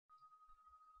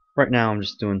right now I'm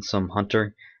just doing some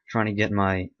hunter, trying to get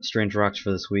my strange rocks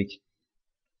for this week.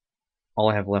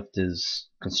 All I have left is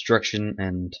construction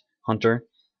and hunter.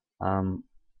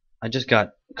 I just got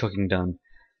cooking done,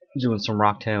 doing some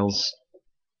rocktails.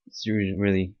 It's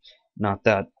really not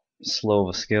that slow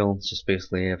of a skill. It's just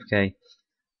basically AFK.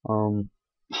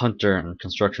 Hunter and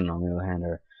construction, on the other hand,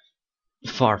 are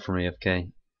far from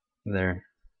AFK. They're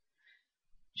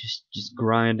just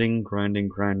grinding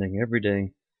every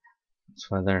day. That's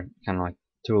why they're kind of like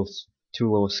two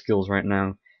low skills right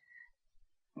now.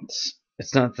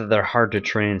 It's not that they're hard to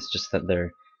train. It's just that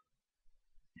they're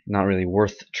not really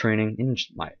worth training, in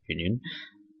my opinion.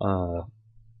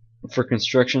 For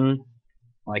construction,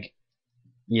 like,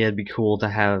 yeah, it'd be cool to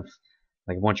have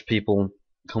like a bunch of people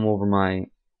come over my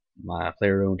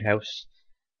player-owned house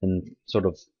and sort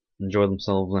of enjoy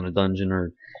themselves in a dungeon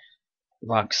or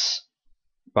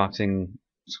boxing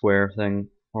square thing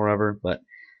or whatever, but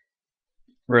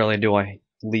rarely do I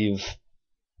leave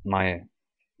my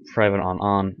private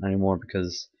on anymore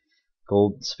because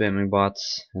gold spamming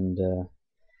bots. And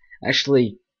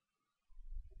actually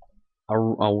a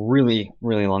really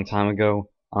long time ago,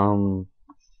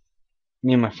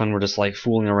 me and my friend were just like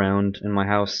fooling around in my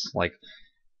house, like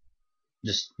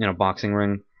just boxing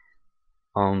ring.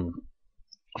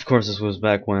 Of course this was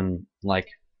back when, like,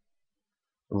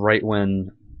 right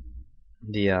when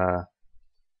the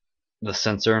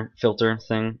censor filter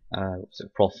thing, what's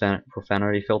it,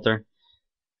 profanity filter.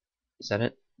 Is that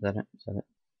it?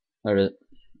 Or the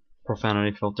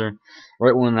profanity filter.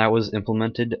 Right when that was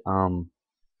implemented,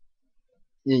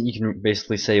 you can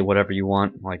basically say whatever you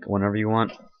want, like whenever you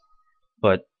want,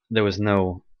 but there was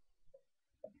no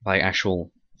like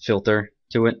actual filter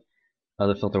to it.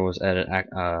 The filter was added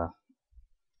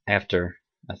after,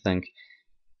 I think.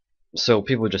 So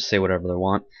people would just say whatever they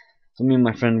want. So me and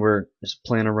my friend were just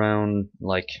playing around,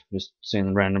 like just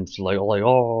saying random shit, like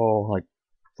oh, like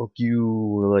fuck you,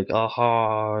 or like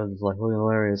aha. It's like really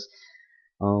hilarious.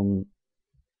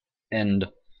 And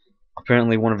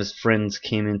apparently one of his friends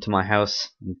came into my house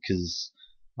because,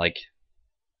 like,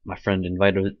 my friend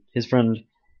invited his friend,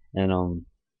 and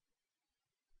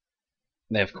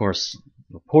they of course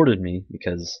reported me,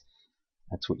 because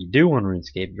that's what you do on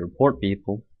Runescape. You report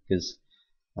people, because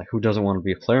like, who doesn't want to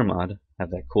be a player mod?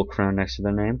 Have that cool crown next to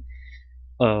their name.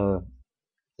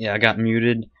 Yeah, I got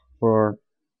muted for,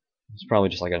 it's probably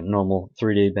just like a normal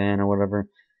 3-day ban or whatever.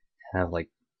 Have like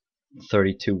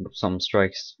 32 some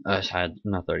strikes. I had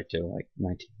not 32, like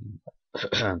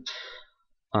 19.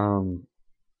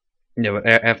 Yeah, but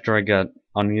after I got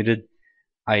unmuted,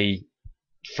 I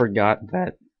forgot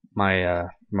that my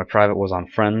private was on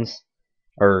friends,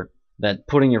 or that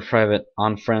putting your private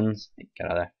on friends. Get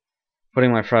out of there.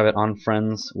 Putting my private on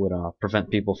friends would prevent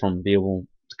people from being able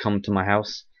to come to my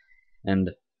house.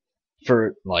 And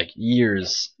for like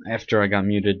years after I got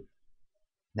muted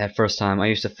that first time, I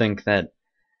used to think that,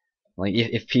 like,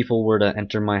 if people were to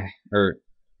enter my, or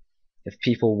if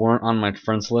people weren't on my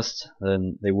friends list,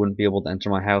 then they wouldn't be able to enter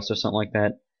my house or something like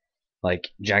that. Like,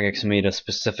 Jagex made a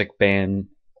specific ban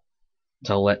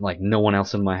to let like no one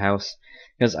else in my house,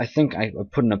 because I think I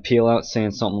put an appeal out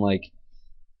saying something like,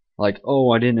 oh,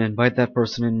 I didn't invite that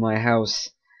person in my house,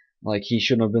 like he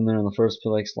shouldn't have been there in the first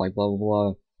place, like blah blah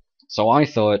blah. So I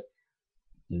thought,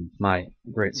 in my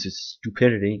great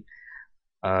stupidity,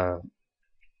 that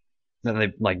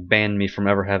they like banned me from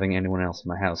ever having anyone else in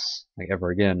my house, like,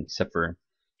 ever again, except for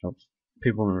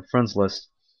people on my friends list.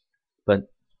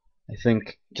 But I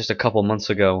think just a couple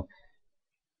months ago,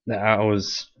 I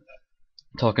was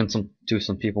talking to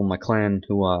some people in my clan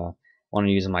who wanted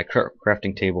to use my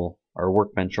crafting table or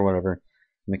workbench or whatever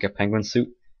to make a penguin suit,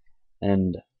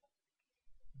 and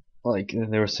like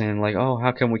they were saying like, oh,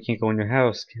 how come we can't go in your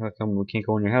house? How come we can't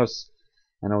go in your house?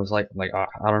 And I was like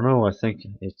I don't know. I think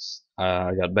it's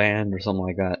I got banned or something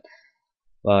like that.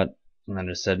 But and then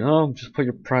I just said, no, just put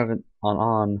your private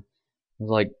on. I was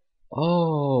like,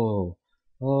 oh,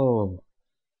 oh.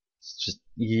 It's just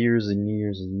years and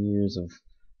years of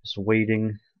just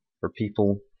waiting for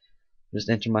people to just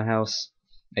enter my house.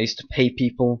 I used to pay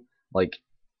people like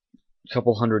a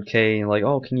couple $100K, and like,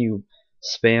 oh, can you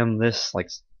spam this, like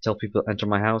tell people to enter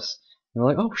my house? And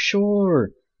they're like, oh,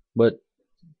 sure. But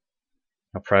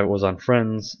my private was on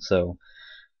friends, so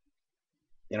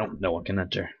no one can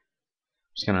enter.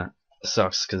 Which kind of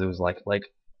sucks, because it was like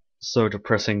so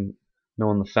depressing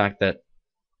knowing the fact that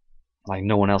like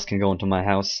no one else can go into my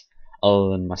house other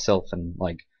than myself and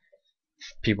like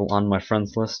people on my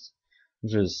friends list,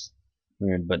 which is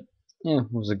weird. But yeah,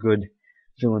 it was a good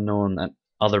feeling knowing that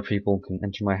other people can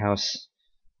enter my house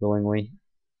willingly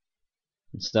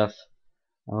and stuff.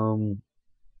 Hmm.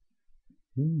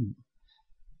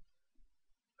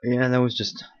 Yeah, that was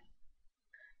just a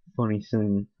funny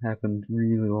thing. Happened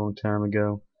really long time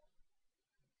ago.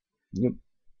 Yep.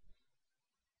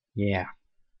 Yeah.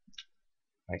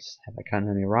 Have I gotten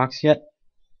any rocks yet?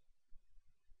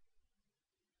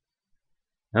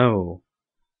 No,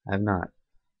 I have not.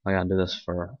 I gotta do this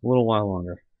for a little while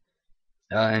longer.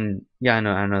 And yeah,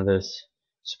 I know there's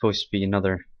supposed to be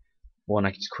another one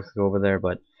I can just quickly go over there,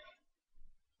 but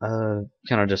kind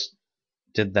of just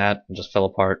did that and just fell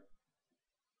apart.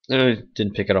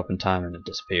 Didn't pick it up in time and it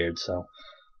disappeared, so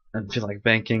I didn't feel like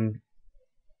banking.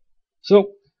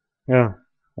 So, yeah,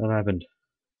 that happened.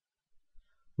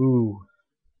 Ooh.